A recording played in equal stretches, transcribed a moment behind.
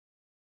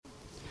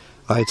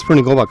It's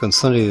Bernie Goldbach on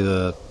Sunday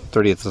the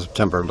 30th of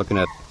September, looking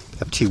at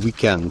FT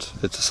Weekend.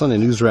 It's a Sunday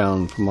news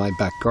round from my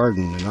back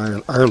garden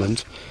in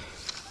Ireland.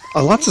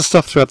 Lots of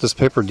stuff throughout this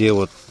paper deal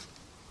with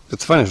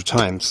it's Financial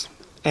Times,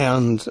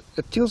 and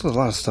it deals with a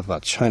lot of stuff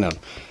about China.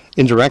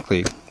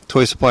 Indirectly,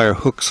 toy supplier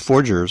Hook's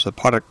Forgers, a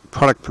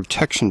product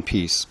protection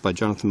piece by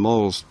Jonathan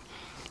Moles,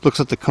 looks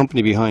at the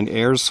company behind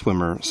Air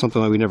Swimmer,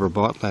 something that we never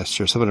bought last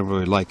year, something I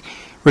really like.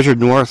 Richard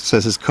North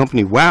says his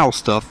company Wow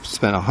Stuff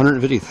spent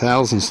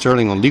 150,000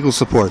 sterling on legal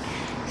support.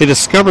 They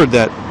discovered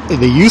that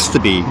they used to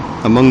be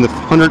among the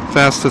 100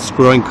 fastest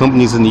growing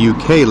companies in the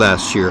UK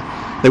last year.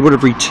 They would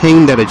have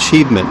retained that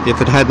achievement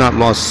if it had not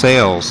lost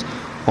sales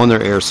on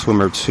their Air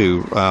Swimmer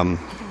to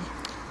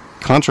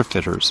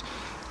contrafeiters.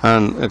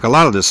 And like, a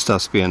lot of this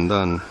stuff's being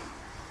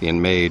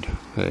made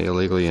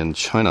illegally in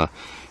China.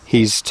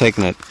 He's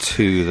taken it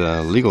to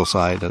the legal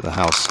side of the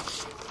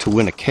house to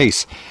win a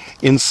case.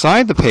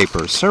 Inside the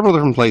paper, several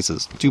different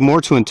places do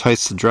more to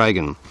entice the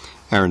dragon,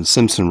 Aaron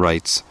Simpson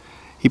writes.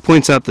 He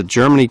points out that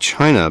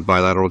Germany-China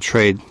bilateral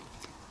trade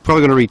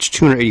probably going to reach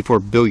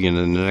 $284 billion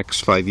in the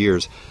next 5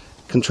 years,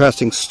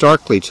 contrasting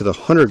starkly to the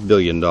 $100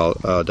 billion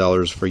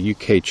for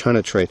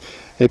UK-China trade.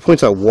 And he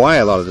points out why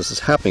a lot of this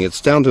is happening.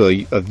 It's down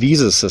to a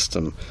visa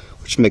system,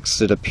 which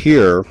makes it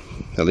appear,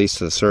 at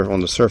least on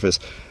the surface,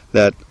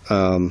 that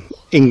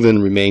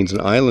England remains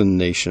an island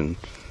nation.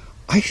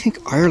 I think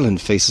Ireland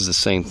faces the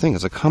same thing.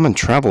 It's a common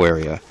travel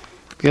area.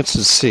 Gets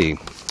to see.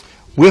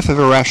 Whiff of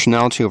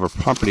irrationality over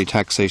property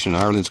taxation,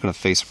 Ireland's going to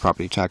face a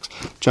property tax.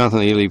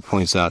 Jonathan Ely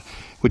points out,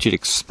 which you'd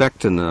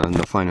expect in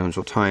the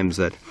Financial Times,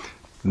 that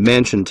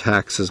mansion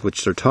taxes,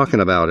 which they're talking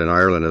about in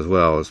Ireland as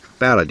well, is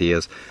bad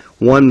ideas.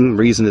 One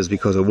reason is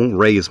because it won't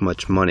raise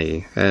much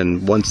money,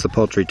 and once the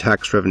paltry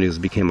tax revenues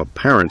become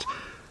apparent,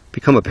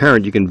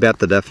 you can bet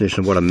the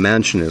definition of what a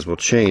mansion is will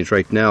change.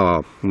 Right now,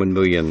 a €1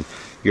 million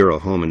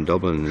home in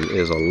Dublin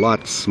is a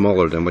lot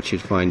smaller than what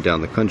you'd find down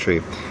the country.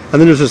 And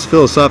then there's this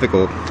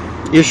philosophical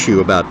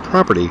issue about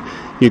property.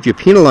 If you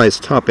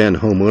penalize top-end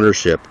home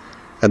ownership,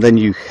 and then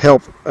you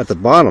help at the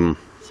bottom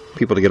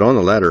people to get on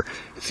the ladder,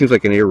 it seems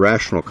like an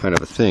irrational kind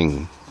of a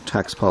thing.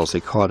 Tax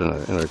policy caught in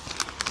a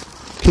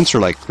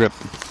pincer-like grip,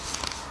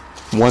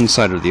 one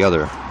side or the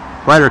other.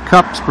 Ryder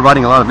Cup's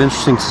providing a lot of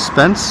interesting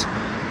suspense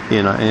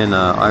in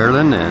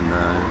Ireland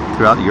and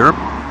throughout Europe.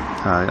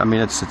 I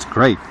mean, it's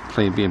great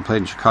being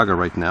played in Chicago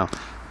right now.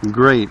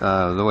 Great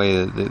the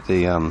way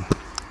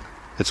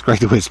it's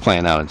great the way it's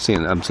playing out. I'm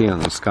seeing it on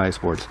the Sky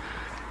Sports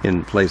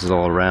in places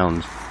all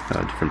around,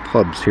 different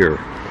pubs here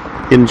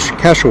in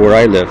Cashel where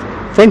I live.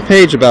 Front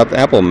page about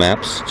Apple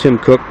Maps. Tim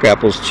Cook,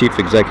 Apple's chief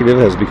executive,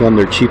 has become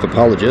their chief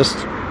apologist.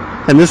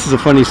 And this is a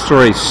funny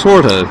story,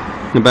 sorta,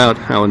 about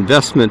how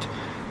investment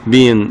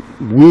being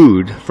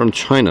wooed from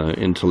China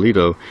in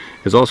Toledo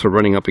is also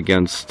running up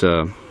against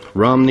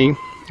Romney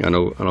and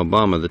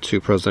Obama, the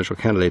two presidential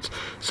candidates,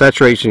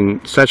 saturating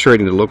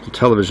the local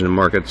television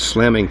market,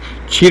 slamming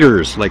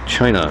cheaters like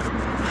China.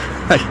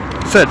 I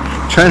said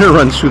China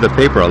runs through the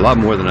paper a lot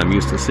more than I'm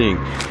used to seeing.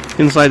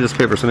 Inside this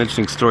paper, some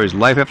interesting stories.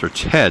 Life after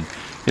TED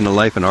in the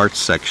Life and Arts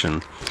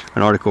section,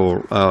 an article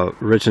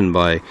written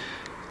by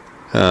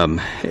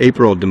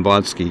April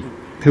Dombotsky,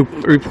 who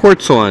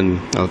reports on,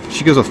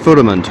 she gives a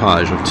photo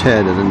montage of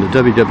TED and then the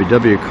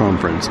WWW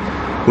conference,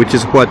 which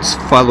is what's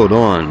followed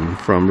on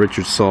from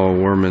Richard Saul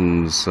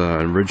Wurman's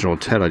original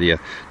TED idea.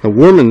 Now,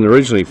 Wurman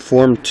originally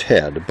formed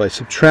TED by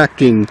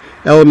subtracting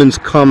elements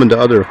common to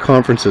other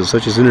conferences,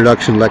 such as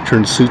introduction,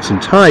 lectern, suits,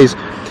 and ties.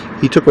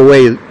 He took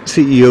away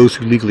CEOs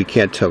who legally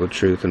can't tell the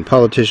truth and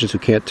politicians who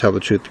can't tell the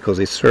truth because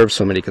they serve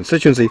so many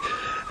constituencies.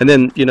 And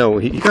then, he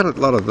got a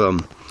lot of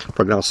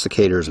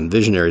prognosticators and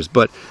visionaries,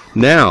 but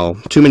now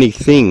too many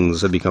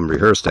things have become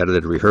rehearsed,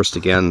 edited, rehearsed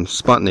again.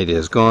 Spontaneity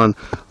is gone.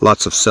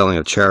 Lots of selling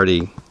of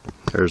charity.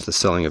 There's the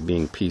selling of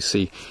being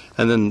PC.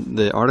 And then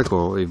the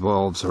article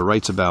evolves or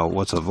writes about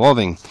what's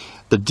evolving.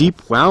 The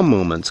deep wow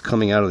moments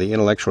coming out of the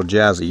intellectual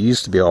jazz that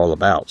used to be all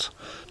about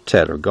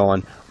TED are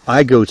gone.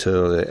 I go to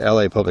the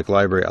LA Public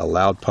Library, a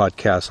loud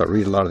podcast. I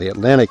read a lot of The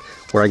Atlantic,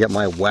 where I get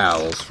my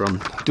wows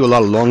from. Do a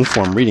lot of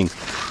long-form reading.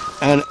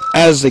 And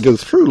as they go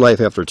through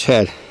Life After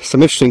TED,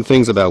 some interesting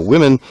things about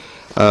women,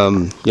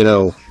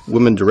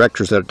 women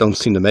directors that don't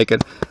seem to make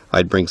it.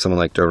 I'd bring someone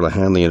like Dervla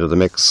Hanley into the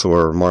mix,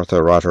 or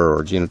Martha Rotter,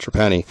 or Gina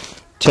Trapani.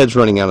 TED's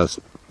running out of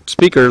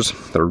speakers.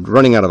 They're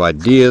running out of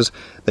ideas.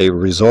 They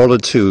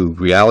resorted to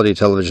reality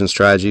television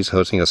strategies,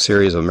 hosting a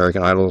series of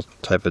American Idol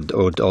type of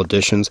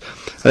auditions.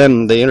 And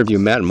then they interview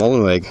Matt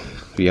Mullenweg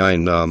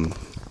behind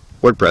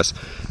WordPress.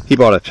 He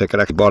bought a ticket.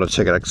 I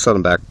set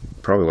him back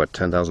probably,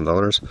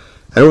 $10,000.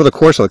 And over the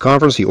course of the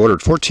conference, he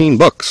ordered 14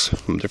 books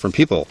from different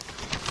people.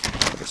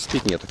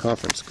 Speaking at the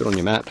conference. Good on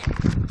you, Matt.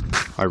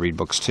 I read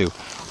books, too.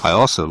 I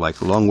also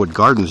like Longwood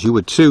Gardens. You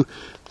would, too.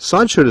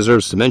 Sideshow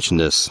deserves to mention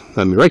this.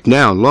 I mean, right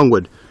now,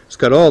 Longwood, it's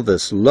got all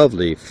this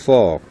lovely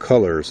fall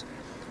colors.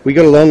 We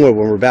go to Longwood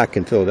when we're back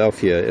in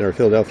Philadelphia, in our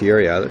Philadelphia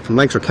area, from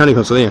Lancaster County,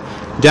 Pennsylvania.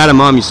 Dad and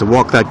Mom used to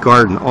walk that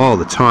garden all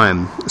the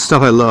time.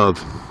 Stuff I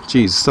love.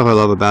 Geez, stuff I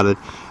love about it.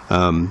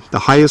 The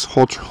highest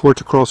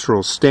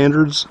horticultural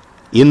standards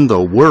in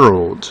the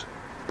world,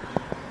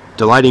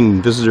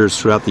 delighting visitors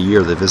throughout the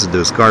year that visit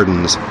those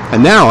gardens.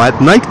 And now,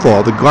 at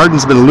nightfall, the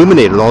garden's been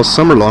illuminated all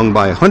summer long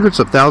by hundreds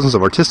of thousands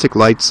of artistic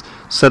lights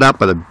set out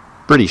by the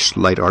British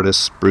light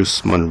artist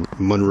Bruce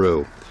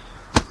Munro.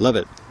 Love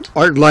it.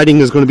 Art lighting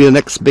is going to be the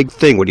next big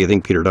thing. What do you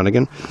think, Peter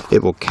Dunnigan?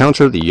 It will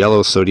counter the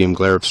yellow sodium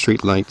glare of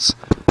street lights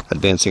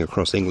advancing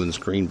across England's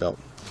green belt.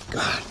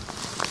 God,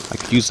 I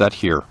could use that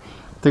here.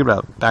 Think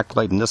about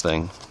backlighting this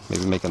thing.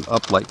 Maybe make an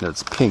uplight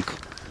that's pink.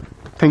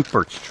 Pink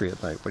birch tree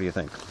at night. What do you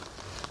think?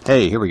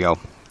 Hey, here we go.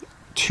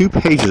 2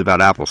 pages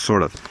about Apple,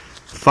 sort of.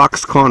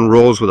 Foxconn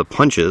rolls with the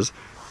punches.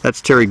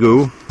 That's Terry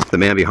Gu, the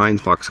man behind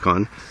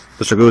Foxconn.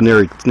 Mr. Gu,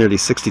 nearly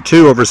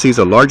 62, oversees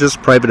the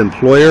largest private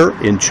employer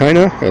in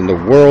China and the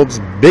world's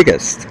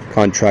biggest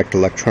contract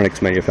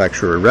electronics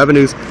manufacturer in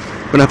revenues.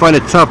 But I find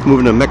it tough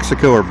moving to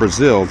Mexico or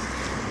Brazil.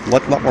 A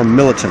lot more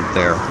militant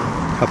there.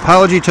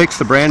 Apology takes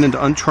the brand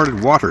into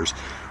uncharted waters,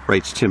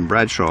 writes Tim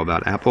Bradshaw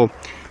about Apple.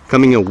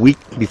 Coming a week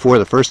before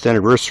the first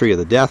anniversary of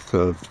the death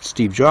of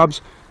Steve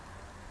Jobs,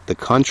 the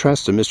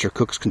contrast of Mr.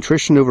 Cook's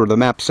contrition over the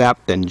Maps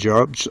app and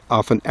Jobs'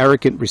 often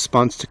arrogant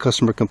response to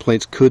customer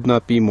complaints could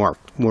not be more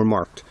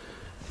marked.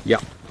 Yeah,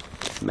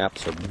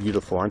 maps are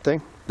beautiful, aren't they?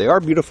 They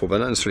are beautiful, but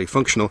not necessarily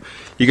functional.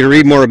 You can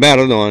read more about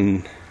it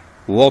on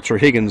Walter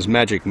Higgins'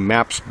 Magic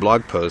Maps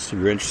blog post if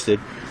you're interested.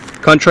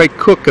 Contract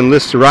Cook and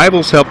List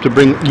Arrivals help to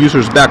bring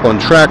users back on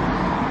track.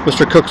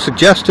 Mr. Cook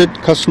suggested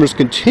customers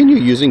continue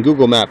using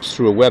Google Maps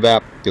through a web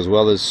app as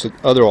well as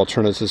other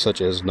alternatives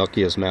such as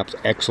Nokia's Maps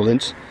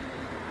Excellence.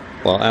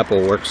 While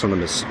Apple works on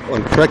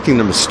correcting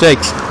their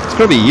mistakes, it's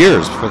going to be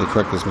years before they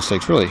correct those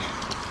mistakes, really.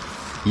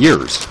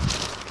 Years.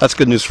 That's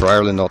good news for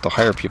Ireland. They'll have to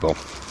hire people,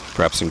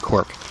 perhaps in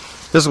Cork.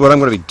 This is what I'm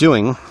going to be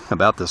doing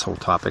about this whole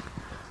topic.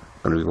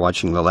 I'm going to be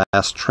watching The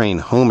Last Train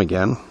Home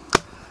again.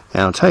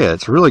 And I'll tell you,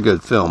 it's a really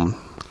good film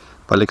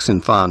by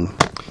Lixin Fan.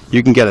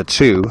 You can get it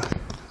too,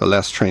 The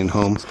Last Train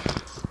Home,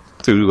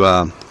 through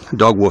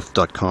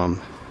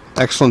dogwolf.com.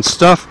 Excellent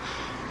stuff.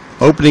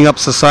 Opening up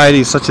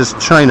societies such as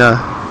China.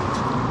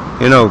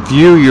 You know,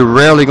 view you're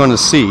rarely going to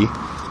see.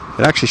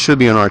 It actually should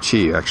be on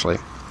RT, actually.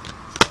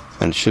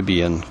 And it should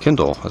be in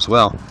Kindle as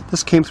well.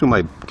 This came through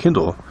my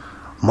Kindle.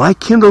 My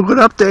Kindle got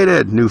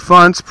updated. New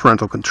fonts,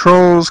 parental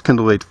controls,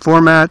 Kindle 8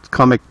 format,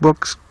 comic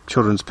books,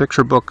 children's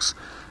picture books,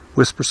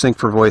 Whisper Sync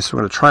for voice. We're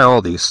going to try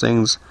all these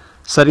things,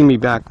 setting me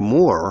back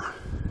more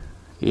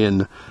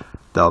in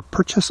the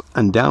purchase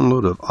and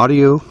download of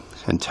audio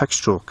and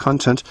textual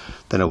content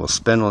than I will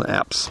spend on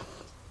apps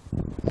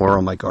or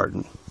on my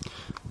garden.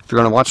 If you're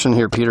going to watch in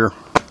here, Peter,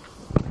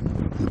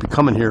 you'll be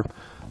coming here.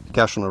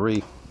 Cash on the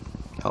Ree.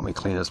 Help me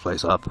clean this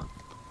place up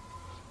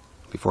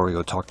before we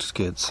go talk to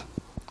kids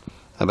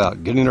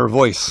about getting their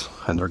voice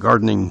and their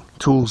gardening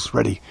tools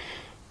ready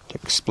to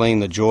explain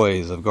the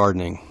joys of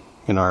gardening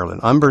in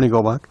Ireland. I'm Bernie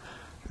Goldbach.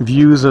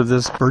 Views of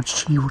this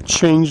birch tree will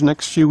change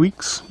next few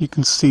weeks. You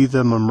can see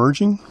them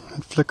emerging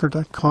at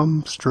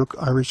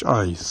flickr.com/Irish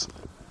Eyes.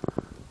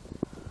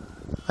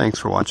 Thanks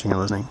for watching and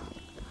listening.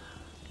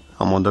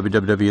 I'm on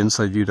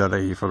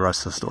www.insideview.ie for the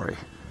rest of the story.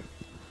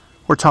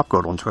 Or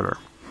topgold on Twitter.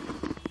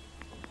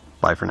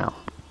 Bye for now.